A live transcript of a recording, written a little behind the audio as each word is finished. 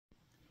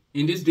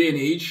In this day and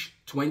age,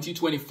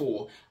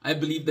 2024, I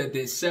believe that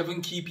there's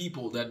 7 key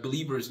people that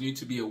believers need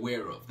to be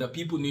aware of, that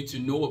people need to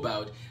know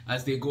about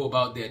as they go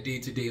about their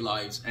day-to-day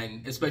lives,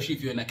 and especially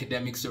if you're in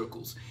academic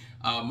circles.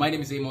 My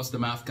name is Amos the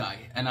Math Guy,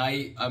 and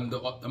I'm the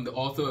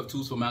author of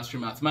Tools for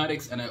Mastering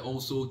Mathematics, and I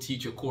also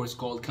teach a course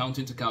called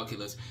Counting to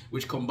Calculus,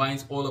 which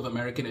combines all of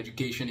American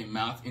education in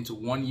math into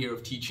 1 year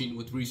of teaching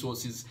with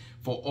resources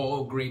for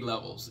all grade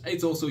levels.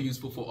 It's also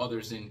useful for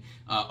others in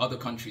other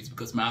countries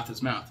because math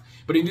is math.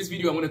 But in this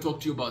video, I want to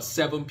talk to you about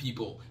 7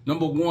 people.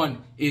 Number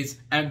 1 is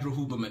Andrew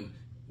Huberman.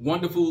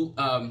 Wonderful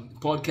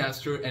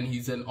podcaster, and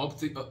he's an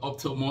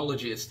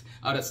ophthalmologist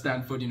out at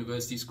Stanford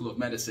University School of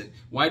Medicine.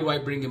 Why do I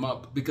bring him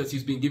up? Because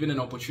he's been given an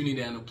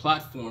opportunity and a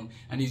platform,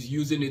 and he's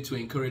using it to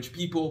encourage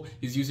people.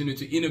 He's using it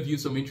to interview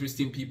some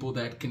interesting people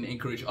that can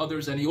encourage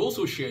others. And he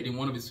also shared in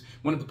one of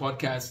the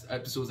podcast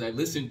episodes I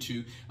listened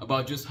to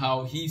about just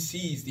how he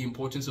sees the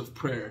importance of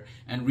prayer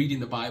and reading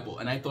the Bible.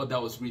 And I thought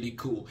that was really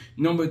cool.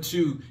 Number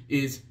 2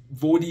 is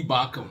Vodi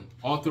Bakum,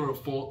 author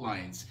of Fault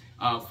Lines.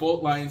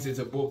 Fault Lines is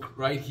a book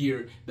right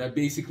here that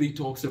basically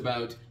talks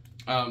about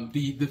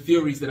the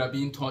theories that are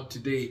being taught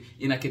today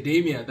in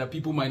academia that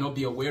people might not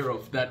be aware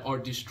of, that are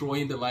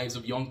destroying the lives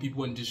of young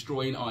people and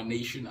destroying our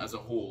nation as a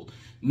whole.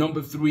 Number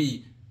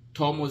 3,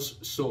 Thomas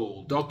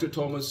Sowell. Dr.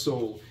 Thomas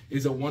Sowell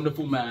is a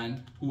wonderful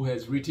man who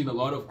has written a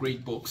lot of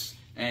great books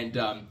and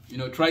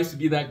tries to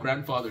be that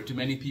grandfather to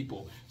many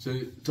people.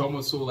 So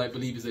Thomas Sowell, I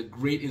believe, is a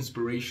great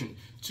inspiration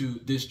to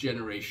this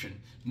generation.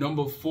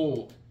 Number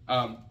 4,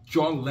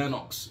 John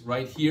Lennox,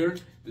 right here.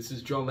 This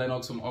is John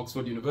Lennox from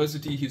Oxford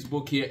University. His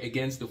book here,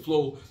 Against the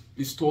Flow,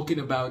 is talking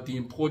about the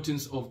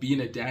importance of being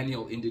a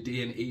Daniel in the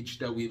day and age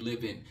that we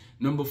live in.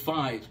 Number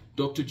 5,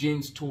 Dr.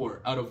 James Tour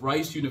out of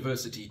Rice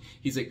University.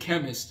 He's a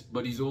chemist,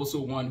 but he's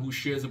also one who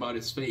shares about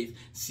his faith,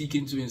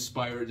 seeking to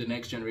inspire the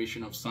next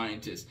generation of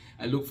scientists.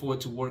 I look forward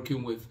to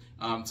working with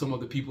some of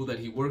the people that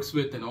he works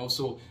with, and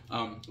also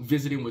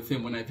visiting with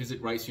him when I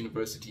visit Rice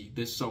University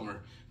this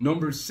summer.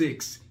 Number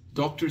 6,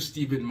 Dr.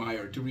 Stephen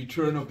Meyer, The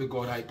Return of the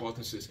God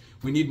Hypothesis.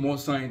 We need more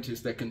scientists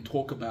that can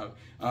talk about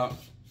how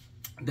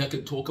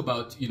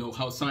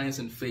science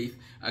and faith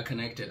are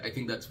connected. I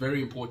think that's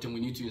very important. We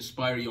need to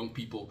inspire young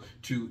people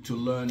to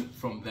learn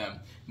from them.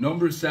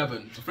 Number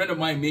 7, a friend of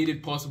mine made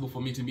it possible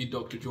for me to meet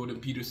Dr.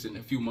 Jordan Peterson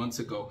a few months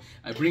ago.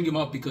 I bring him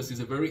up because he's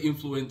a very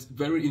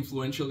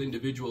influential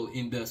individual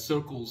in the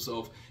circles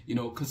of,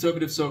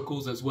 conservative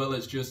circles, as well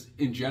as just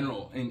in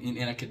general in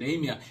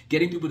academia,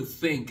 getting people to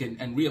think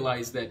and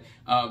realize that,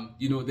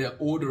 their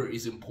order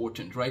is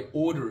important, right?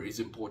 Order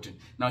is important.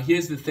 Now,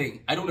 here's the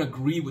thing. I don't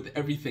agree with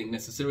everything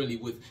necessarily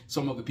with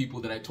some of the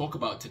people that I talk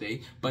about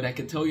today, but I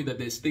can tell you that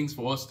there's things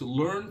for us to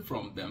learn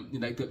from them,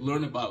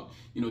 learn about,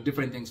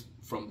 different ththings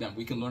from them.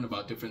 We can learn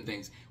about different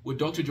things. With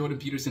Dr. Jordan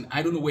Peterson,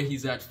 I don't know where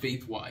he's at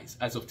faith-wise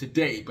as of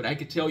today, but I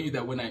could tell you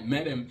that when I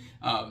met him,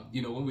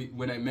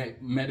 when I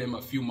met him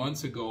a few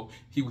months ago,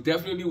 he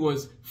definitely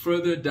was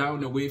further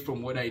down away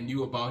from what I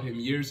knew about him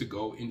years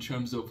ago in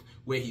terms of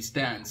where he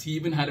stands. He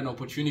even had an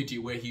opportunity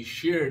where he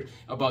shared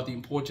about the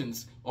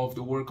importance of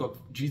the work of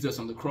Jesus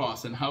on the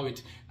cross and how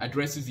it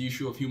addresses the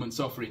issue of human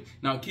suffering.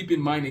 Now, keep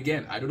in mind,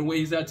 again, I don't know where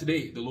he's at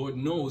today. The Lord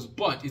knows,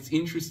 but it's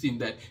interesting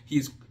that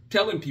he's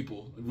telling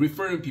people,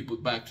 referring people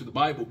back to the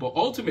Bible. But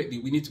ultimately,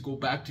 we need to go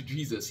back to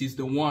Jesus. He's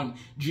the one.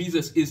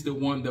 Jesus is the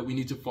one that we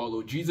need to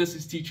follow.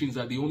 Jesus' teachings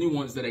are the only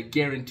ones that are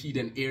guaranteed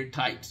and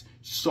airtight,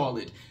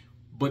 solid.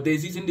 But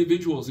there's these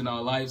individuals in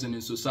our lives and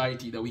in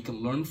society that we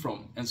can learn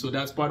from. And so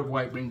that's part of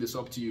why I bring this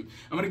up to you.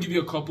 I'm going to give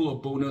you a couple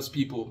of bonus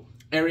people.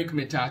 Eric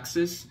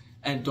Metaxas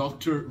and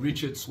Dr.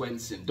 Richard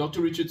Swenson.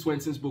 Dr. Richard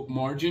Swenson's book,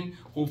 Margin,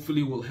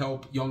 hopefully will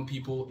help young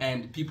people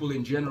and people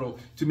in general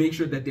to make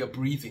sure that they're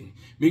breathing.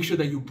 Make sure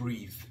that you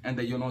breathe and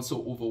that you're not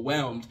so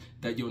overwhelmed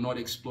that you're not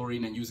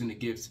exploring and using the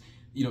gifts.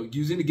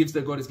 Using the gifts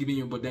that God has given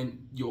you, but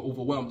then you're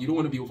overwhelmed. You don't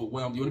want to be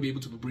overwhelmed. You want to be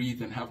able to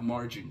breathe and have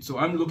margin. So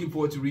I'm looking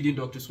forward to reading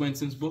Dr.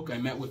 Swenson's book. I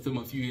met him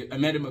a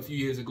few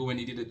years ago when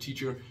he did a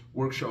teacher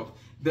workshop.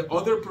 The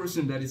other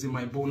person that is in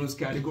my bonus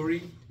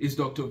category is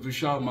Dr.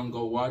 Vishal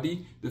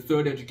Mangalwadi, The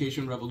Third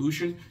Education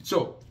Revolution.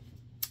 So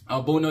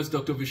our bonus,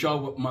 Dr.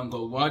 Vishal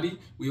Mangalwadi.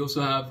 We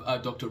also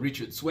have Dr.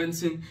 Richard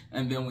Swenson,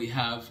 and then we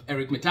have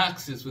Eric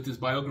Metaxas with his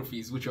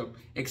biographies, which are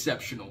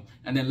exceptional.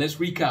 And then let's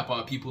recap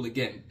our people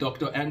again.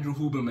 Dr. Andrew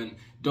Huberman,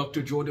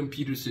 Dr. Jordan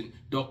Peterson,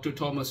 Dr.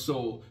 Thomas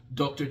Sowell,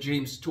 Dr.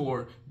 James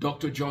Tour,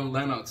 Dr. John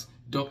Lennox,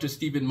 Dr.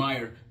 Stephen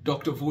Meyer,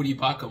 Dr. Vodi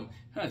Bakum.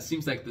 It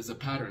seems like there's a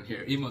pattern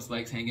here. Amos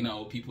likes hanging out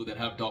with people that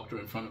have doctor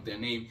in front of their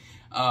name.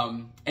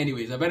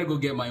 Anyways, I better go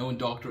get my own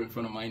doctor in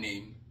front of my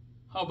name.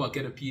 How about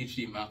get a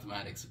PhD in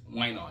mathematics?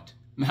 Why not?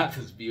 Math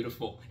is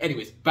beautiful.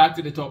 Anyways, back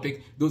to the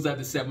topic. Those are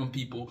the 7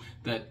 people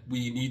that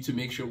we need to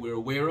make sure we're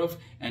aware of,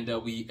 and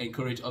we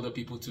encourage other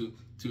people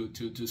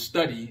to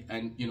study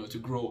and to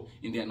grow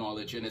in their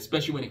knowledge. And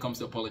especially when it comes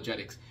to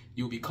apologetics,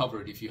 you'll be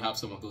covered if you have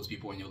some of those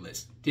people on your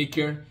list. Take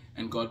care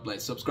and God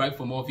bless. Subscribe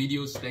for more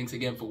videos. Thanks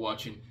again for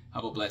watching.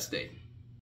 Have a blessed day.